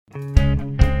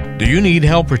Do you need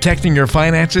help protecting your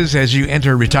finances as you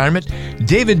enter retirement?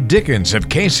 David Dickens of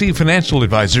KC Financial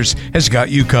Advisors has got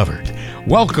you covered.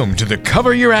 Welcome to the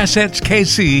Cover Your Assets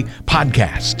KC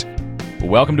podcast.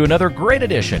 Welcome to another great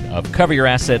edition of Cover Your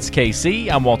Assets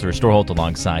KC. I'm Walter Storholt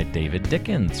alongside David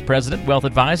Dickens, President Wealth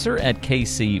Advisor at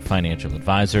KC Financial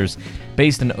Advisors,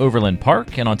 based in Overland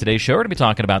Park. And on today's show, we're going to be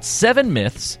talking about 7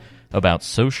 myths about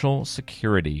Social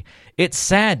Security. It's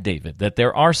sad, David, that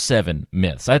there are 7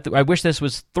 myths. I wish this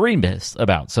was 3 myths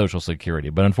about Social Security,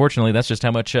 but unfortunately, that's just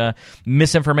how much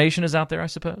misinformation is out there, I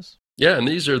suppose. Yeah, and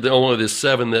these are only the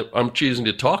 7 that I'm choosing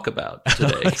to talk about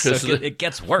today. So it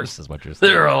gets worse, is what you're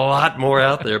saying. There are a lot more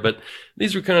out there, but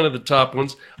these are kind of the top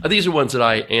ones. These are ones that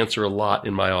I answer a lot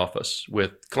in my office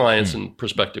with clients and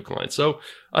prospective clients. So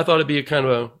I thought it'd be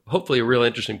hopefully a real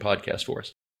interesting podcast for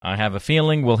us. I have a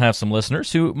feeling we'll have some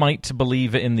listeners who might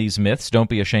believe in these myths. Don't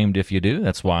be ashamed if you do.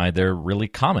 That's why they're really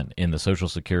common in the Social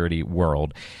Security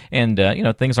world. And,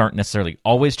 things aren't necessarily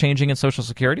always changing in Social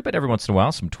Security, but every once in a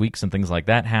while, some tweaks and things like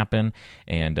that happen.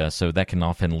 And so that can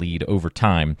often lead over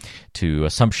time to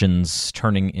assumptions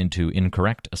turning into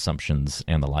incorrect assumptions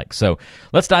and the like. So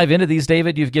let's dive into these,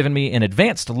 David. You've given me an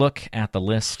advanced look at the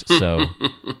list, so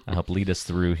help lead us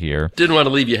through here. Didn't want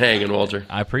to leave you hanging, Walter.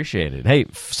 I appreciate it. Hey,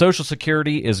 Social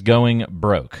Security is going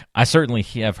broke. I certainly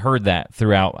have heard that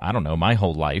throughout, my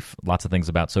whole life. Lots of things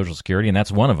about Social Security, and that's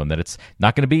one of them, that it's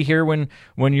not going to be here when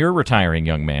you're retiring,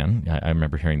 young man. I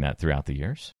remember hearing that throughout the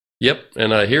years. Yep,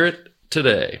 and I hear it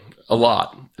today a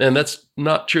lot. And that's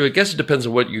not true. I guess it depends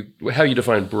on how you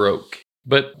define broke.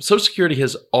 But Social Security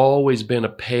has always been a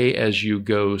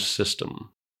pay-as-you-go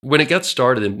system. When it got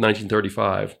started in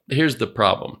 1935, here's the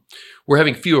problem. We're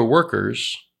having fewer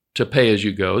workers to pay as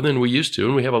you go than we used to,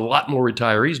 and we have a lot more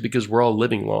retirees because we're all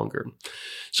living longer.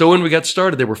 So when we got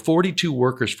started, there were 42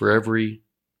 workers for every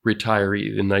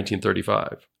retiree in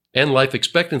 1935. And life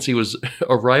expectancy was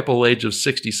a ripe old age of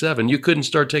 67. You couldn't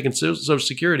start taking Social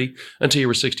Security until you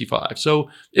were 65. So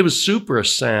it was super a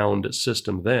sound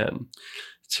system then.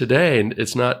 Today,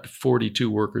 it's not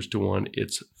 42 workers to 1,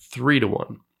 it's 3 to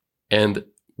 1. And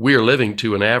we are living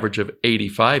to an average of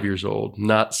 85 years old,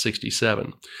 not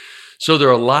 67. So there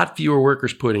are a lot fewer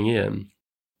workers putting in,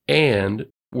 and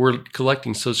we're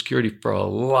collecting Social Security for a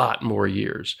lot more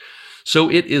years. So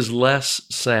it is less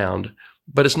sound,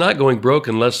 but it's not going broke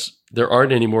unless there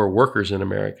aren't any more workers in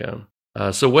America.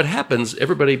 So what happens,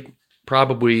 everybody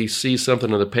probably sees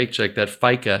something on the paycheck, that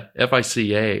FICA,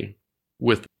 F-I-C-A,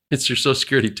 it's your Social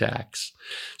Security tax.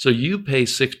 So you pay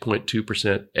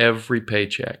 6.2% every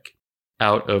paycheck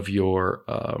out of your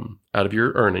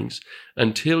earnings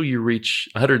until you reach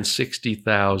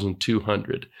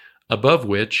 $160,200, above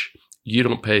which you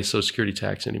don't pay Social Security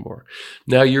tax anymore.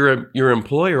 Now, your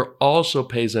employer also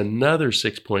pays another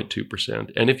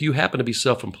 6.2%, and if you happen to be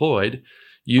self-employed,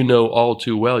 you know all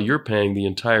too well you're paying the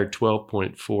entire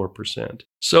 12.4%.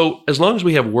 So as long as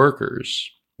we have workers,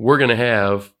 we're going to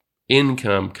have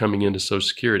income coming into Social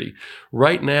Security.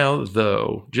 Right now,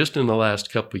 though, just in the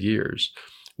last couple of years,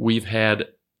 we've had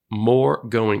more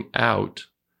going out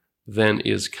than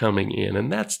is coming in,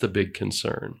 and that's the big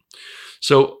concern.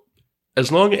 So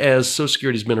as long as Social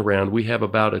Security has been around, we have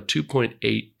about a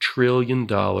 $2.8 trillion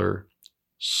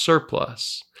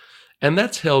surplus, and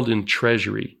that's held in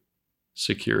Treasury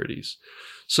securities.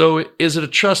 So is it a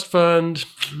trust fund?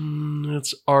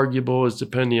 It's arguable, it's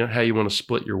depending on how you want to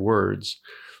split your words.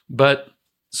 But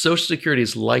Social Security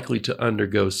is likely to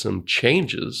undergo some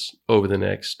changes over the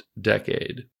next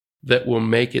decade that will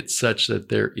make it such that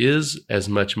there is as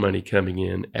much money coming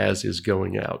in as is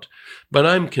going out. But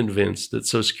I'm convinced that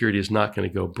Social Security is not going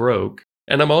to go broke.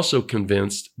 And I'm also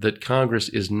convinced that Congress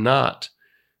is not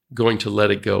going to let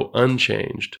it go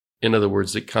unchanged. In other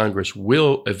words, that Congress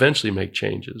will eventually make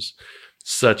changes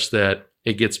such that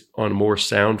it gets on a more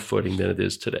sound footing than it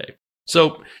is today.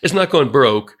 So it's not going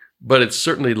broke, but it's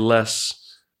certainly less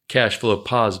cash flow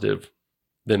positive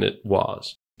than it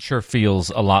was. Sure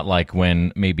feels a lot like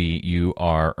when maybe you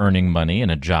are earning money in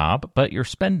a job, but your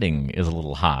spending is a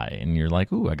little high, and you're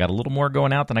like, ooh, I got a little more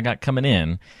going out than I got coming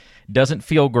in. Doesn't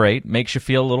feel great, makes you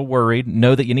feel a little worried,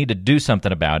 know that you need to do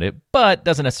something about it, but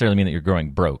doesn't necessarily mean that you're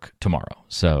going broke tomorrow.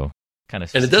 So kind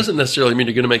of. And it doesn't necessarily mean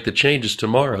you're going to make the changes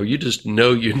tomorrow. You just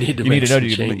know you need to make some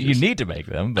changes. You need to make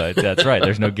them, but that's right.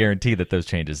 There's no guarantee that those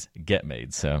changes get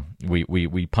made. So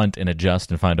we punt and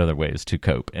adjust and find other ways to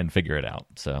cope and figure it out.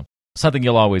 So something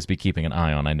you'll always be keeping an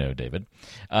eye on, I know, David.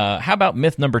 How about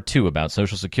myth number 2 about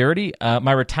Social Security?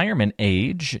 My retirement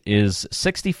age is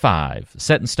 65.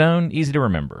 Set in stone, easy to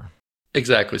remember.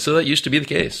 Exactly. So that used to be the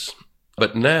case.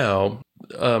 But now,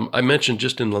 I mentioned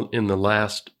just in the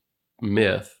last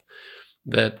myth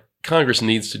that Congress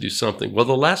needs to do something. Well,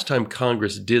 the last time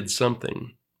Congress did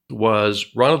something was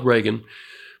Ronald Reagan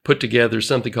put together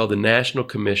something called the National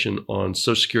Commission on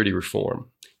Social Security Reform.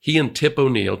 He and Tip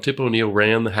O'Neill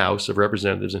ran the House of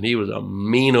Representatives, and he was a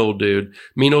mean old dude,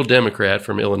 mean old Democrat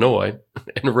from Illinois.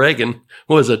 And Reagan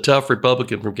was a tough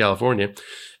Republican from California.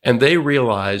 And they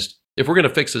realized, if we're going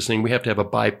to fix this thing, we have to have a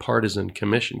bipartisan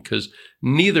commission because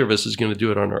neither of us is going to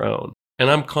do it on our own.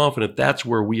 And I'm confident that's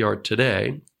where we are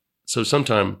today. So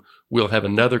sometime we'll have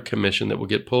another commission that will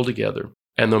get pulled together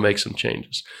and they'll make some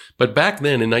changes. But back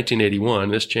then in 1981,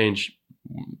 this change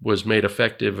was made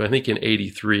effective, I think in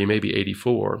 83, maybe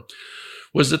 84,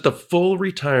 was that the full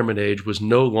retirement age was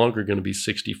no longer going to be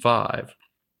 65,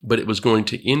 but it was going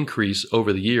to increase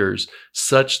over the years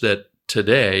such that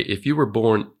today, if you were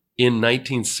born in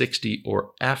 1960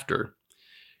 or after,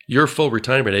 your full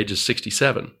retirement age is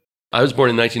 67. I was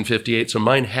born in 1958, so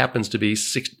mine happens to be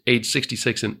age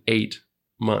 66 and 8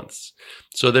 months.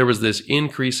 So there was this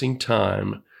increasing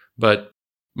time, but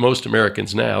most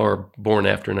Americans now are born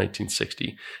after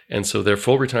 1960, and so their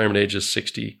full retirement age is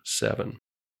 67.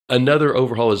 Another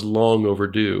overhaul is long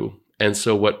overdue, and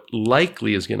so what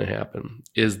likely is going to happen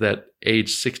is that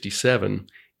age 67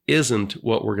 isn't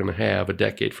what we're going to have a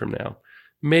decade from now.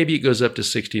 Maybe it goes up to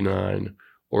 69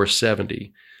 or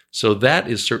 70. So that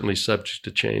is certainly subject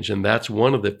to change, and that's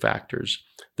one of the factors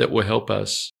that will help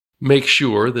us make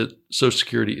sure that Social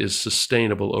Security is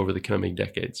sustainable over the coming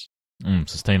decades.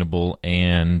 Sustainable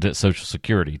and Social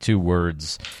Security, two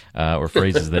words or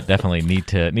phrases that definitely need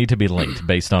to be linked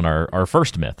based on our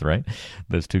first myth, right?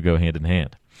 Those two go hand in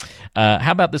hand.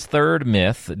 How about this third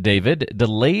myth, David?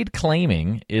 Delayed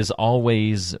claiming is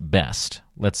always best.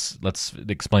 Let's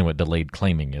explain what delayed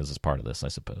claiming is as part of this, I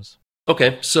suppose.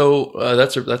 Okay, so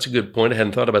that's a good point. I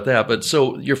hadn't thought about that. But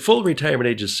so your full retirement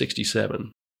age is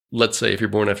 67. Let's say if you're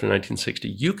born after 1960,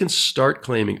 you can start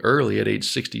claiming early at age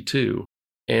 62,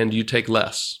 and you take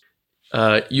less.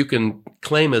 You can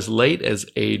claim as late as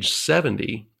age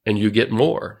 70, and you get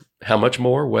more. How much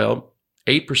more? Well,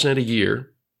 8% a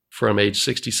year from age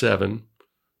 67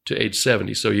 to age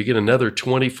 70. So you get another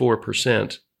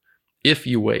 24% if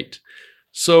you wait.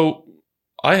 So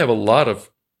I have a lot of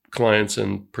clients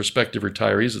and prospective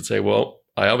retirees that say, well,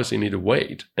 I obviously need to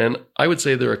wait. And I would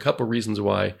say there are a couple reasons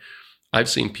why I've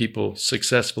seen people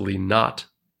successfully not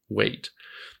wait.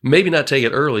 Maybe not take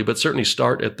it early, but certainly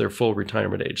start at their full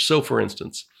retirement age. So for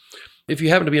instance, if you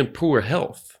happen to be in poor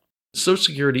health, Social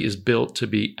Security is built to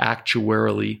be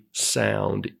actuarially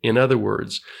sound. In other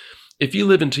words, if you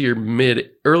live into your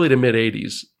early to mid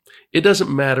 80s, it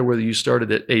doesn't matter whether you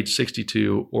started at age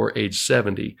 62 or age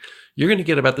 70, you're going to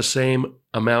get about the same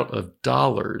amount of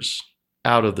dollars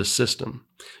out of the system.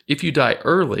 If you die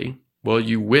early, well,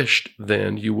 you wished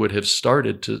then you would have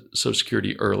started to Social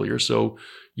Security earlier so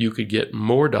you could get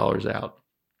more dollars out.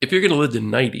 If you're going to live to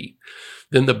 90,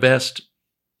 then the best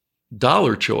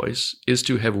dollar choice is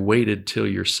to have waited till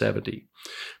you're 70.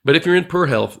 But if you're in poor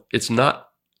health, it's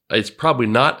probably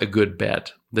not a good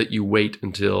bet that you wait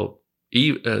until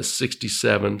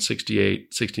 67,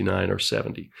 68, 69, or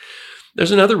 70.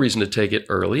 There's another reason to take it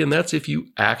early, and that's if you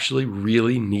actually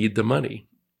really need the money.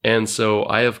 And so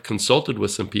I have consulted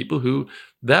with some people who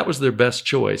that was their best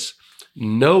choice,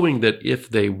 knowing that if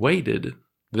they waited,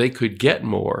 they could get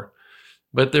more,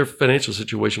 but their financial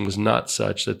situation was not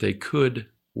such that they could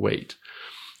wait.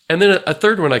 And then a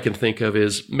third one I can think of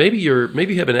is maybe you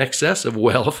have an excess of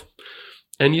wealth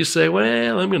and you say,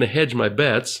 well, I'm going to hedge my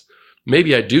bets.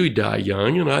 Maybe I do die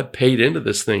young and I've paid into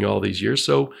this thing all these years.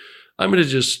 So I'm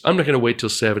not going to wait till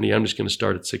 70. I'm just going to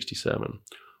start at 67.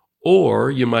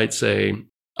 Or you might say,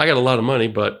 I got a lot of money,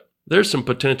 but there's some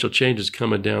potential changes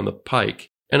coming down the pike.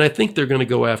 And I think they're going to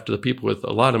go after the people with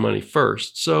a lot of money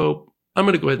first. So I'm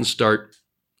going to go ahead and start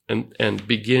and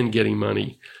begin getting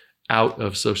money out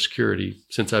of Social Security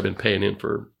since I've been paying in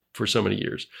for so many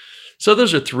years. So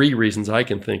those are three reasons I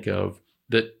can think of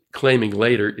that claiming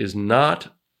later is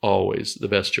not always the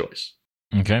best choice.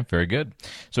 Okay, very good.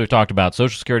 So we've talked about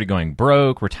Social Security going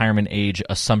broke, retirement age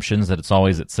assumptions that it's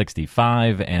always at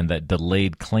 65, and that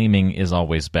delayed claiming is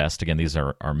always best. Again, these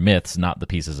are myths, not the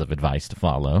pieces of advice to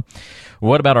follow.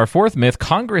 What about our fourth myth?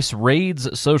 Congress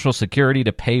raids Social Security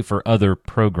to pay for other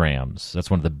programs. That's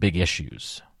one of the big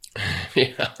issues.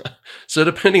 Yeah. So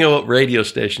depending on what radio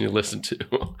station you listen to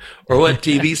or what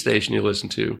TV station you listen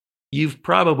to, you've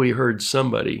probably heard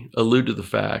somebody allude to the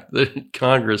fact that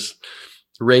Congress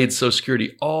raids Social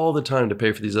Security all the time to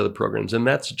pay for these other programs, and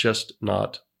that's just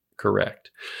not correct.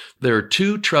 There are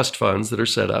two trust funds that are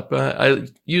set up. I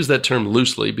use that term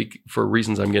loosely for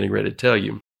reasons I'm getting ready to tell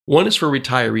you. One is for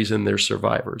retirees and their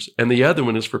survivors, and the other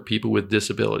one is for people with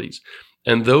disabilities.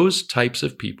 And those types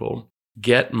of people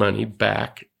get money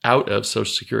back out of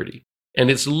Social Security.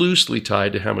 And it's loosely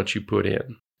tied to how much you put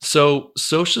in. So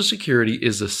Social Security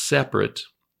is a separate,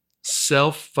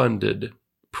 self-funded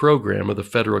program of the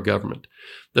federal government.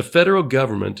 The federal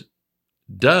government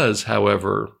does,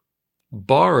 however,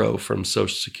 borrow from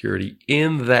Social Security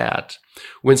in that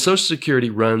when Social Security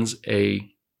runs a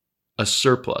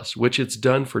surplus, which it's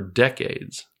done for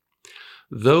decades,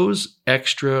 those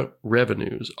extra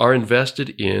revenues are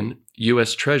invested in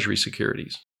U.S. Treasury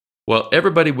securities. Well,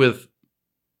 everybody with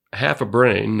half a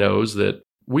brain knows that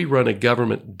we run a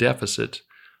government deficit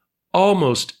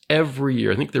almost every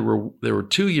year. I think there were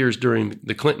 2 years during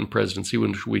the Clinton presidency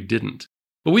when we didn't.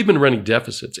 But we've been running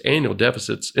deficits, annual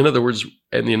deficits. In other words,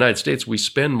 in the United States, we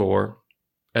spend more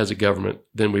as a government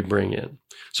than we bring in.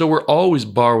 So we're always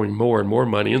borrowing more and more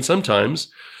money, and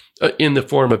sometimes in the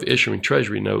form of issuing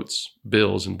Treasury notes,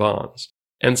 bills, and bonds.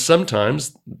 And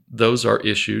sometimes those are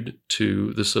issued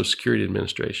to the Social Security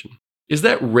Administration. Is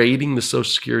that raiding the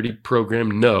Social Security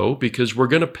program? No, because we're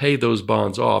going to pay those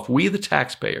bonds off. We, the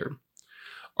taxpayer,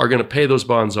 are going to pay those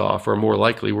bonds off, or more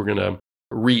likely, we're going to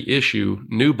reissue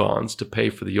new bonds to pay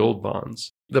for the old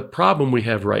bonds. The problem we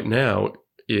have right now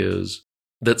is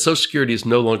that Social Security is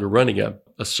no longer running a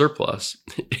surplus.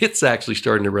 It's actually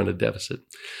starting to run a deficit.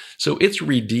 So it's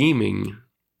redeeming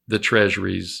the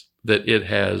treasuries that it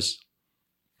has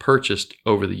purchased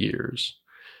over the years.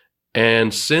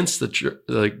 And since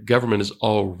the government is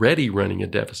already running a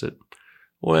deficit,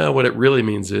 well, what it really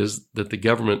means is that the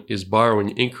government is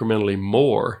borrowing incrementally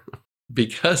more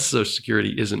because Social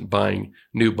Security isn't buying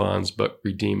new bonds, but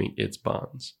redeeming its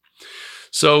bonds.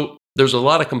 So there's a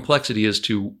lot of complexity as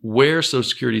to where Social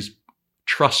Security's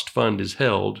trust fund is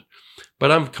held,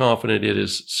 but I'm confident it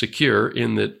is secure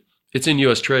in that it's in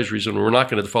U.S. Treasuries, and we're not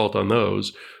going to default on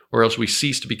those, or else we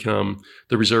cease to become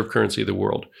the reserve currency of the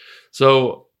world.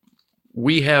 So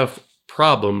we have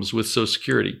problems with Social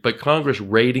Security, but Congress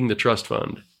raiding the trust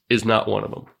fund is not one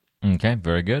of them. Okay,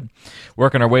 very good.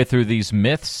 Working our way through these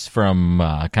myths from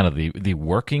kind of the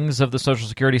workings of the Social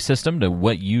Security system to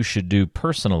what you should do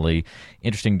personally.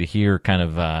 Interesting to hear kind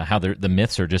of how the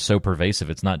myths are just so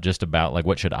pervasive. It's not just about like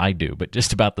what should I do, but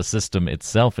just about the system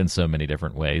itself in so many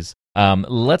different ways.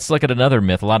 Let's look at another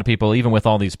myth. A lot of people, even with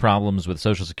all these problems with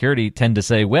Social Security, tend to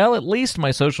say, well, at least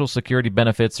my Social Security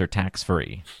benefits are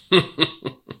tax-free.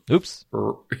 Oops.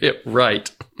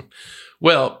 Right.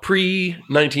 Well,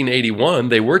 pre-1981,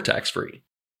 they were tax-free.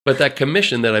 But that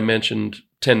commission that I mentioned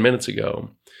 10 minutes ago,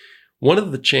 one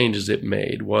of the changes it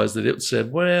made was that it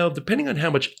said, well, depending on how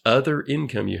much other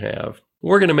income you have,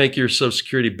 we're going to make your Social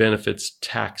Security benefits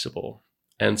taxable.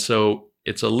 And so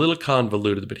it's a little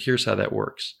convoluted, but here's how that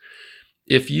works.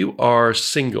 If you are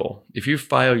single, if you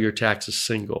file your taxes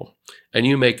single, and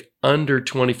you make under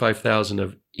 $25,000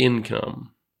 of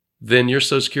income, then your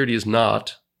Social Security is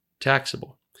not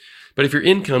taxable. But if your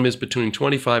income is between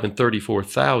 $25,000 and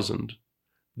 $34,000,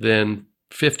 then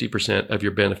 50% of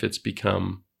your benefits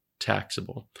become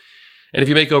taxable. And if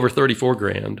you make over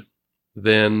 $34,000,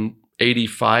 then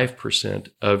 85%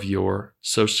 of your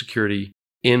Social Security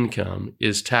income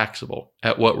is taxable.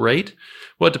 At what rate?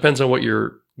 Well, it depends on what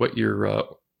your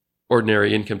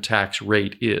ordinary income tax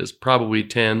rate is. Probably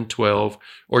 10, 12,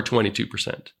 or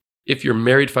 22%. If you're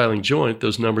married filing joint,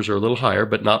 those numbers are a little higher,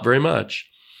 but not very much.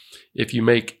 If you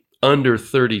make under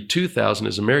 $32,000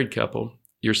 as a married couple,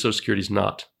 your Social Security is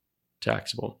not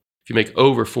taxable. If you make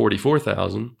over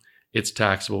 $44,000, it's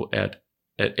taxable at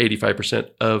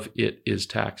 85% of it is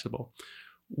taxable.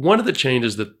 One of the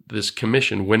changes that this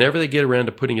commission, whenever they get around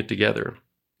to putting it together,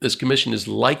 this commission is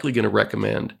likely going to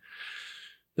recommend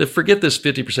that forget this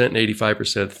 50% and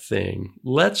 85% thing.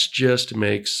 Let's just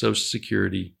make Social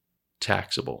Security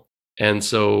taxable. And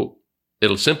so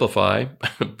it'll simplify,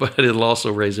 but it'll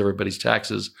also raise everybody's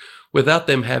taxes without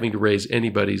them having to raise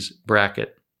anybody's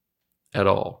bracket at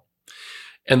all.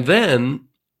 And then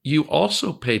you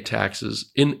also pay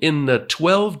taxes in the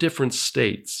 12 different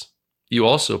states. You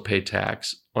also pay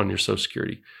tax on your Social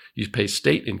Security. You pay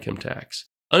state income tax.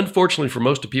 Unfortunately, for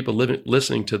most of people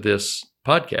listening to this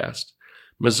podcast,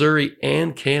 Missouri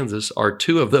and Kansas are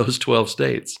two of those 12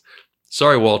 states.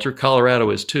 Sorry, Walter,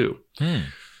 Colorado is too.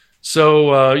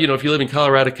 So, if you live in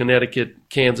Colorado, Connecticut,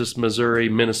 Kansas, Missouri,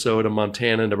 Minnesota,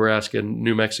 Montana, Nebraska,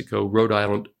 New Mexico, Rhode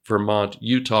Island, Vermont,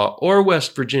 Utah, or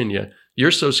West Virginia,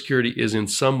 your Social Security is in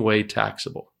some way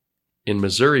taxable. In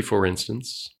Missouri, for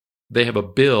instance, they have a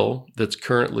bill that's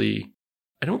currently,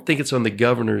 I don't think it's on the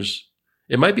governor's,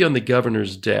 it might be on the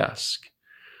governor's desk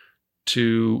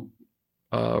to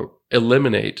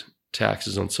eliminate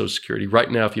taxes on Social Security.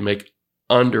 Right now, if you make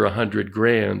under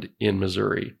 $100,000 in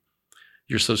Missouri,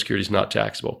 your Social Security is not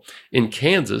taxable. In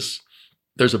Kansas,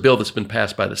 there's a bill that's been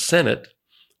passed by the Senate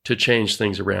to change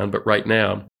things around, but right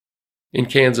now, in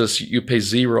Kansas, you pay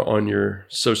zero on your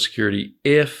Social Security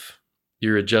if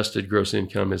your adjusted gross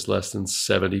income is less than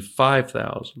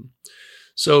 $75,000.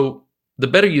 So the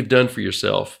better you've done for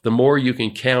yourself, the more you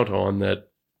can count on that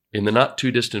in the not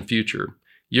too distant future,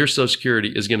 your Social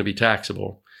Security is going to be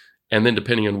taxable. And then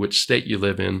depending on which state you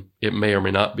live in, it may or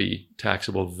may not be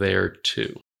taxable there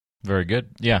too. Very good.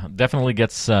 Yeah, definitely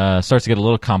starts to get a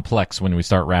little complex when we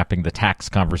start wrapping the tax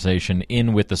conversation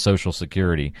in with the Social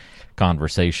Security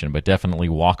conversation, but definitely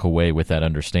walk away with that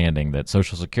understanding that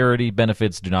Social Security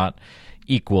benefits do not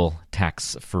equal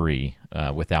tax-free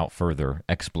without further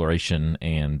exploration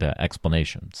and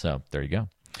explanation. So there you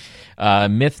go.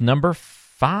 Myth number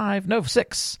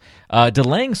 6.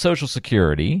 Delaying Social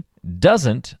Security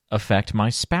doesn't affect my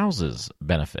spouse's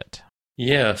benefit.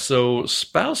 Yeah, so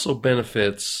spousal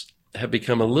benefits have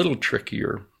become a little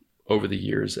trickier over the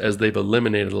years as they've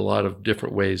eliminated a lot of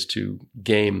different ways to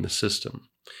game the system.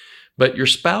 But your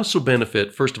spousal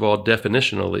benefit, first of all,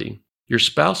 definitionally, your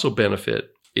spousal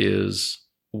benefit is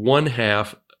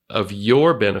 1/2 of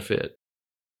your benefit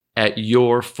at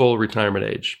your full retirement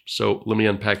age. So let me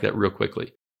unpack that real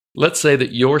quickly. Let's say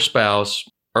that your spouse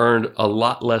earned a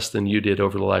lot less than you did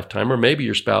over the lifetime, or maybe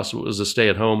your spouse was a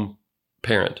stay-at-home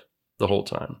parent the whole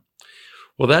time.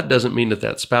 Well, that doesn't mean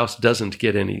that spouse doesn't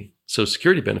get any Social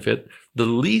Security benefit. The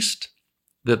least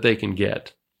that they can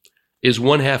get is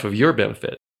 1/2 of your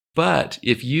benefit. But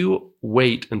if you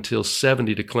wait until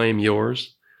 70 to claim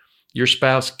yours, your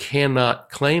spouse cannot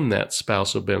claim that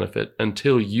spousal benefit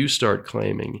until you start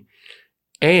claiming.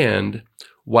 And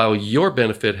while your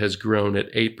benefit has grown at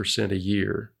 8% a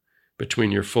year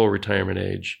between your full retirement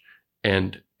age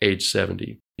and age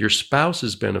 70, your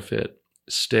spouse's benefit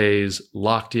stays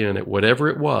locked in at whatever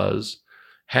it was,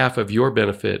 1/2 of your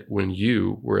benefit when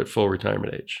you were at full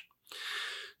retirement age.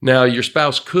 Now, your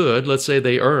spouse could, let's say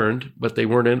they earned, but they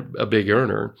weren't a big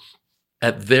earner,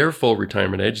 at their full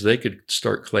retirement age, they could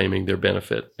start claiming their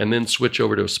benefit and then switch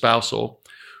over to a spousal.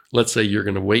 Let's say you're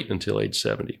going to wait until age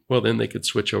 70. Well, then they could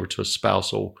switch over to a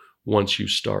spousal once you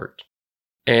start.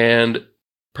 And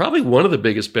probably one of the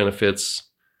biggest benefits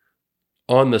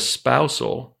on the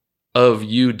spousal of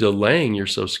you delaying your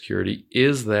Social Security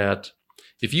is that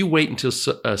if you wait until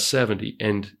 70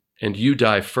 and you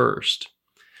die first,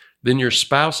 then your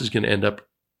spouse is going to end up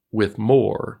with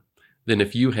more than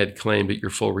if you had claimed at your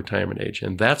full retirement age.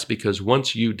 And that's because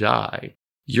once you die,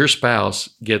 your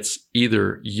spouse gets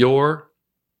either your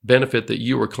benefit that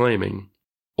you were claiming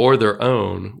or their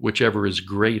own, whichever is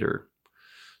greater.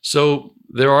 So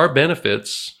there are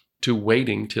benefits to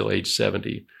waiting till age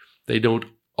 70. They don't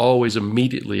always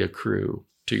immediately accrue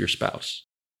to your spouse.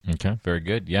 Okay, very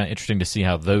good. Yeah, interesting to see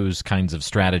how those kinds of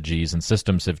strategies and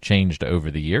systems have changed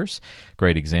over the years.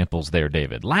 Great examples there,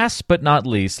 David. Last but not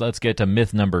least, let's get to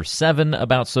myth number 7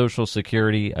 about Social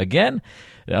Security. Again,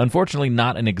 unfortunately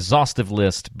not an exhaustive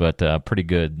list, but a pretty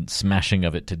good smashing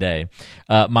of it today.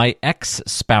 My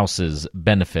ex-spouse's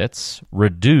benefits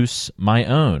reduce my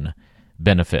own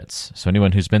benefits. So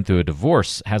anyone who's been through a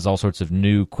divorce has all sorts of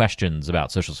new questions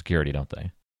about Social Security, don't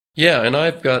they? Yeah, and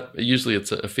I've got, usually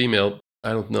it's a female.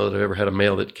 I don't know that I've ever had a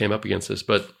male that came up against this,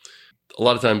 but a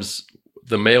lot of times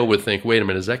the male would think, wait a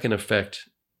minute, is that going to affect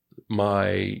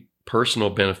my personal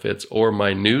benefits or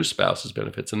my new spouse's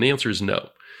benefits? And the answer is no.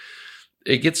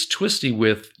 It gets twisty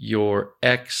with your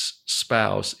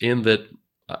ex-spouse in that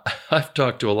I've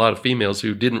talked to a lot of females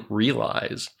who didn't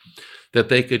realize that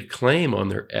they could claim on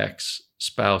their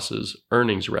ex-spouse's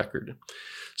earnings record.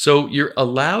 So you're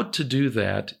allowed to do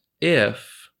that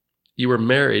if you were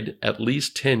married at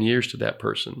least 10 years to that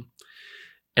person,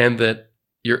 and that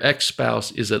your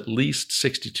ex-spouse is at least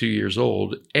 62 years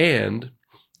old, and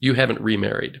you haven't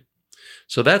remarried.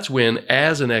 So that's when,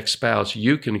 as an ex-spouse,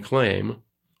 you can claim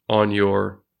on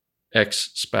your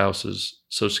ex-spouse's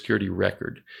Social Security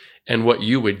record. And what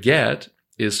you would get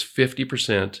is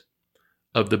 50%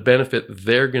 of the benefit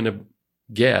they're going to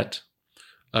get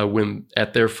when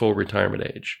at their full retirement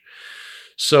age.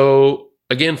 So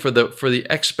again, for the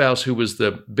ex-spouse who was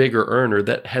the bigger earner,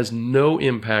 that has no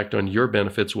impact on your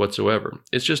benefits whatsoever.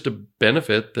 It's just a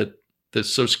benefit that the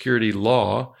Social Security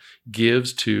law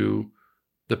gives to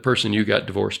the person you got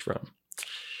divorced from.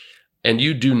 And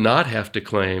you do not have to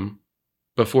claim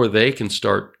before they can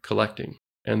start collecting.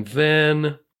 And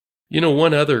then,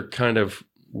 one other kind of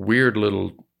weird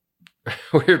little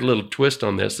twist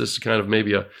on this. This is kind of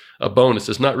maybe a bonus.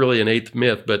 It's not really an eighth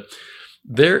myth, but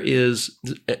there is,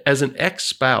 as an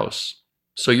ex-spouse,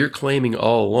 so you're claiming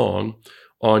all along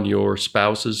on your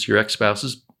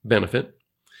ex-spouse's benefit,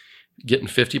 getting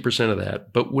 50% of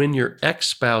that. But when your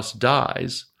ex-spouse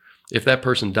dies, if that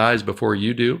person dies before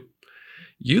you do,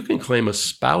 you can claim a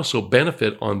spousal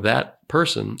benefit on that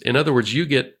person. In other words,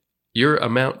 your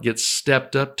amount gets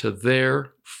stepped up to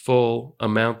their full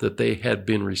amount that they had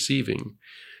been receiving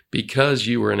because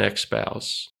you were an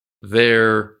ex-spouse.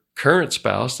 Their current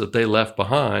spouse that they left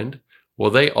behind,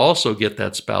 well, they also get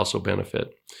that spousal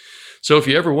benefit. So if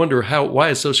you ever wonder why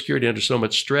is Social Security under so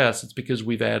much stress, it's because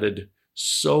we've added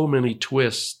so many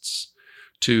twists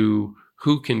to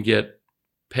who can get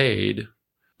paid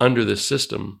under this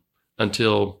system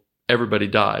until everybody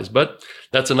dies. But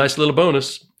that's a nice little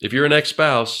bonus. If you're an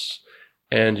ex-spouse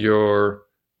and your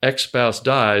ex-spouse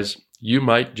dies, you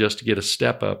might just get a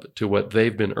step up to what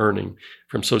they've been earning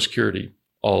from Social Security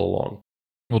all along.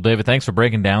 Well, David, thanks for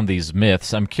breaking down these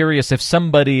myths. I'm curious if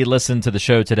somebody listened to the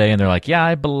show today and they're like,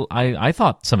 yeah, I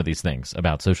thought some of these things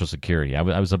about Social Security. I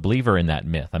was a believer in that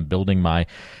myth. I'm building my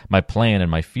plan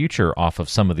and my future off of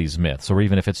some of these myths, or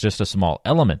even if it's just a small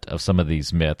element of some of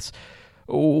these myths.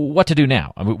 What to do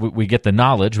now? I mean, we get the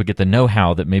knowledge, we get the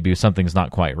know-how that maybe something's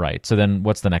not quite right. So then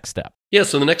what's the next step? Yeah,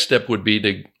 so the next step would be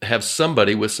to have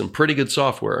somebody with some pretty good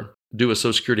software do a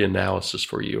Social Security analysis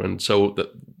for you. And so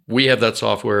we have that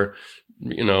software,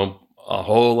 a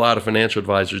whole lot of financial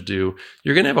advisors do.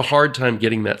 You're going to have a hard time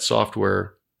getting that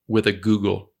software with a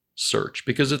Google search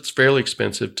because it's fairly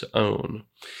expensive to own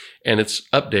and it's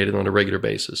updated on a regular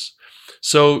basis.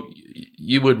 So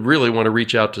you would really want to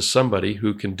reach out to somebody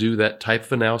who can do that type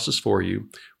of analysis for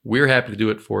you. We're happy to do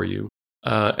it for you.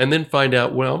 And then find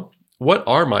out, well, what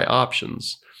are my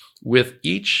options? With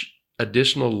each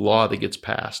additional law that gets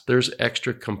passed, there's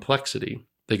extra complexity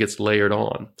that gets layered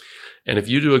on. And if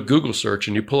you do a Google search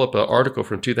and you pull up an article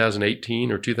from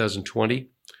 2018 or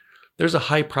 2020, there's a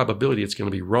high probability it's going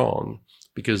to be wrong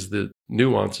because the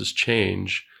nuances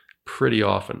change pretty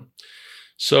often.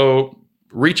 So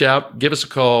reach out, give us a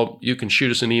call. You can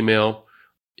shoot us an email.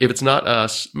 If it's not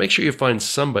us, make sure you find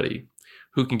somebody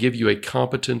who can give you a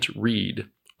competent read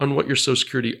on what your Social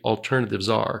Security alternatives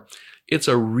are. It's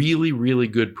a really, really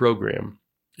good program.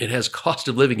 It has cost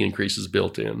of living increases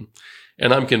built in,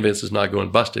 and I'm convinced it's not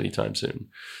going bust anytime soon.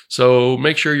 So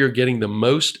make sure you're getting the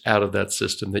most out of that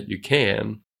system that you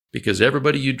can, because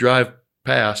everybody you drive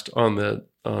past on the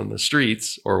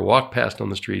streets or walk past on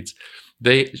the streets,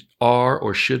 they are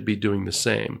or should be doing the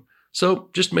same.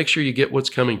 So just make sure you get what's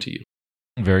coming to you.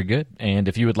 Very good. And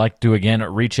if you would like to, again,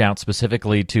 reach out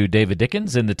specifically to David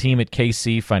Dickens and the team at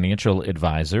KC Financial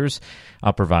Advisors,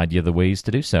 I'll provide you the ways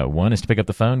to do so. One is to pick up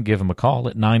the phone, give them a call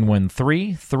at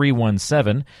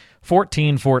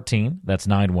 913-317-1414. That's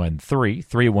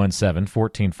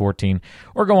 913-317-1414.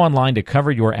 Or go online to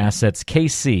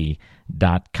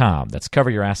coveryourassetskc.com. That's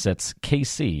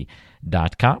coveryourassetskc.com.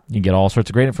 You can get all sorts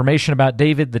of great information about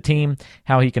David, the team,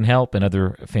 how he can help, and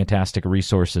other fantastic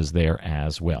resources there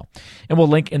as well. And we'll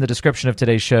link in the description of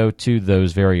today's show to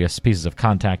those various pieces of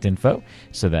contact info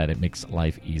so that it makes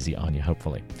life easy on you,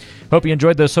 hopefully. Hope you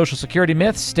enjoyed those Social Security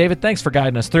myths. David, thanks for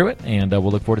guiding us through it, and we'll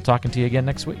look forward to talking to you again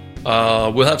next week.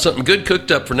 We'll have something good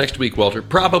cooked up for next week, Walter.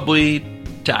 Probably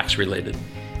tax-related.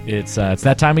 It's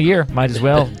that time of year. Might as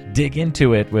well dig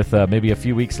into it with maybe a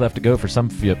few weeks left to go for some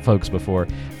folks before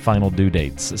final due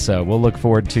dates. So we'll look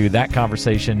forward to that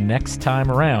conversation next time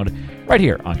around right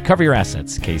here on Cover Your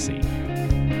Assets, KC.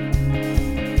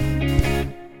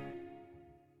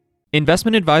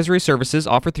 Investment advisory services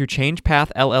offered through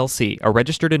ChangePath LLC, a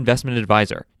registered investment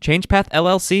advisor. ChangePath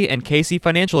LLC and KC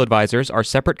Financial Advisors are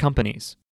separate companies.